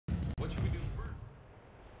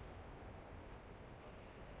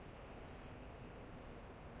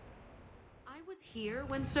I was here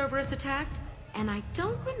when Cerberus attacked, and I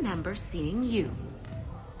don't remember seeing you.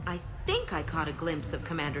 I think I caught a glimpse of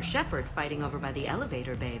Commander Shepard fighting over by the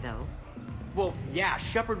elevator bay, though. Well, yeah,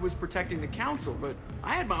 Shepard was protecting the Council, but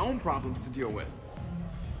I had my own problems to deal with.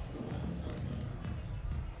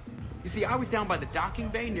 You see, I was down by the docking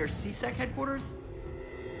bay near CSEC headquarters.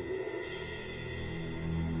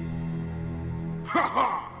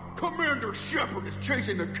 Ha-ha! Commander Shepard is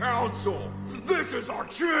chasing the Council! This is our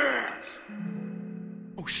chance!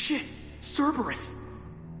 Oh shit! Cerberus!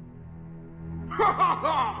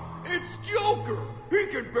 Ha-ha-ha! It's Joker! He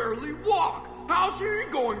can barely walk! How's he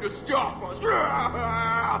going to stop us?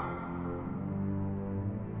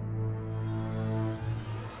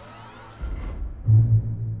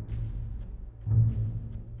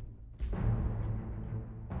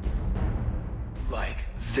 Like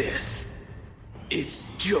this. It's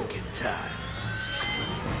joking time.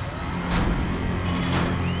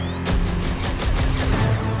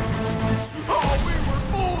 Oh, we were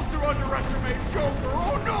fools to underestimate Joker!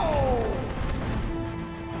 Oh no!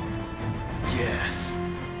 Yes,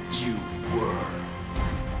 you were.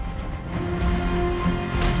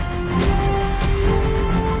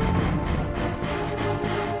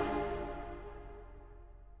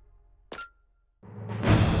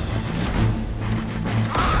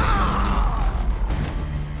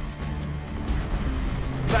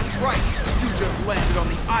 That's right! You just landed on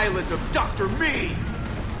the island of Dr. Me!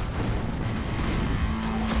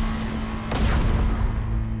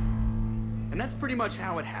 And that's pretty much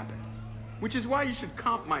how it happened. Which is why you should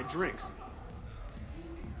comp my drinks.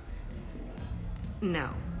 No.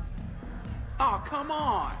 Oh, come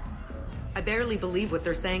on! I barely believe what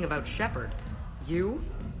they're saying about Shepard. You?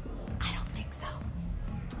 I don't think so.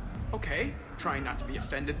 Okay, trying not to be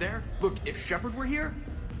offended there. Look, if Shepard were here...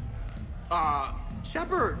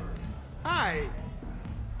 Shepard! Hi!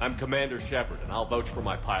 I'm Commander Shepard, and I'll vouch for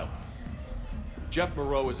my pilot. Jeff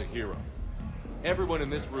Moreau is a hero. Everyone in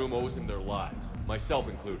this room owes him their lives, myself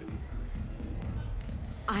included.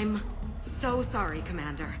 I'm so sorry,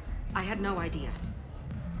 Commander. I had no idea.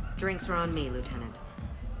 Drinks are on me, Lieutenant.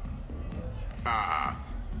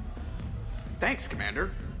 Thanks,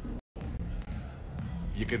 Commander.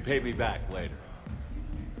 You can pay me back later.